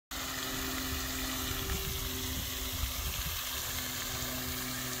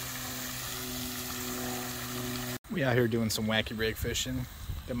We out here doing some wacky rig fishing.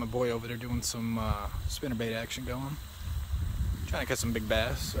 Got my boy over there doing some spinnerbait action going. Trying to catch some big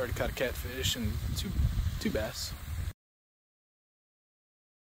bass. Already caught a catfish and two bass.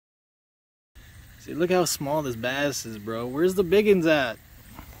 See, look how small this bass is, bro. Where's the biggins at?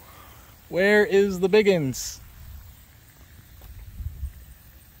 Where is the biggins?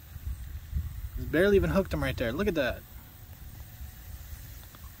 He's barely even hooked him right there. Look at that.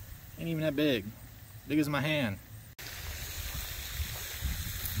 Ain't even that big. Big as my hand.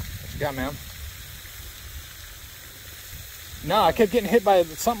 What you got, man? No, I kept getting hit by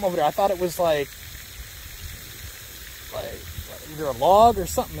something over there. I thought it was like either a log or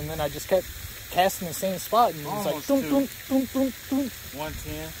something, and then I just kept casting the same spot, and it was like boom, boom, boom, boom, boom.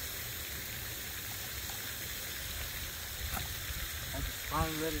 110. I just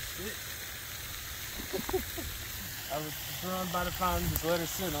finally let it sit. I was throwing by the fountain, just let it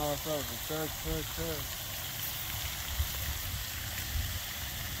sit all over. Tug.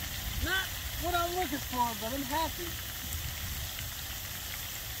 Not what I'm looking for, but I'm happy.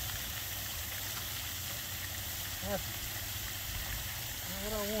 Happy. Not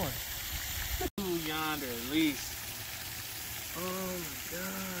what I want. Two yonder at least. Oh my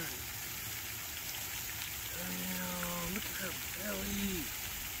god. Damn, look at her belly.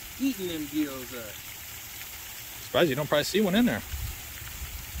 Eating them gills up. Surprised you don't probably see one in there.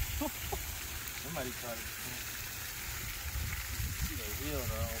 Somebody tried it before. You see they heal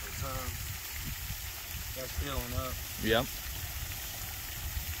though over time. That's healing up. Yep.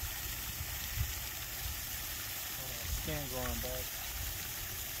 Skin going back.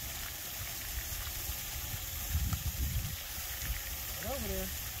 Right over there.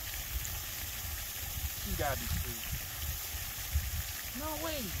 You gotta be sweet. No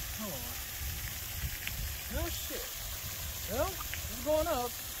way. Hold on. No shit. Well, it's going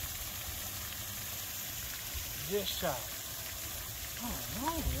up. Just shot. Oh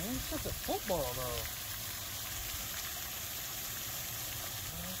no, man. It's just a football though.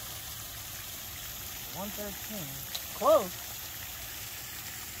 $113. Close.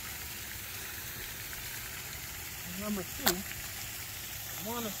 Number 2.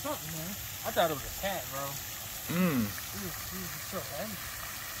 One or something, man. I thought it was a cat, bro. He was so heavy.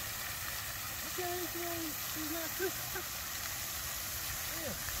 Okay, he's not good.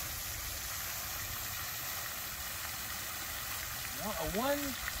 Yeah. A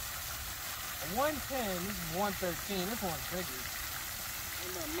 110, this is 113. This one's bigger.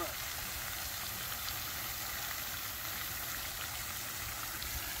 Not that much.